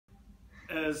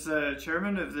As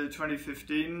chairman of the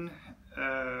 2015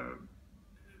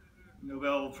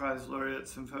 Nobel Prize Laureate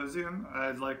Symposium,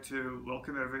 I'd like to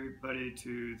welcome everybody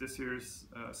to this year's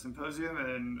symposium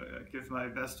and give my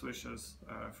best wishes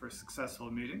for a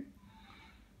successful meeting.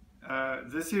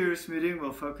 This year's meeting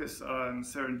will focus on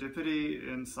serendipity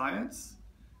in science,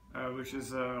 which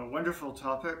is a wonderful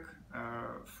topic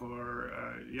for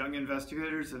young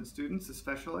investigators and students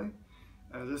especially.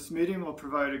 This meeting will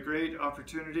provide a great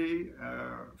opportunity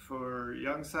for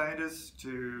young scientists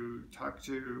to talk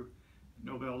to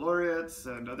Nobel laureates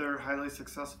and other highly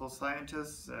successful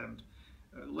scientists and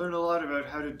learn a lot about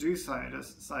how to do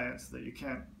science that you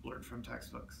can't learn from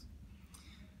textbooks.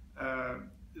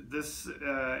 This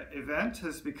event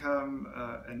has become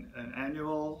an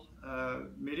annual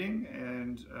meeting,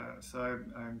 and so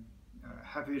I'm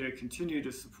happy to continue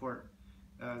to support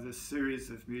this series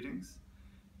of meetings.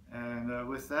 And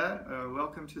with that,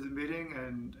 welcome to the meeting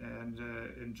and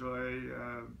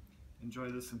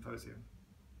enjoy the symposium.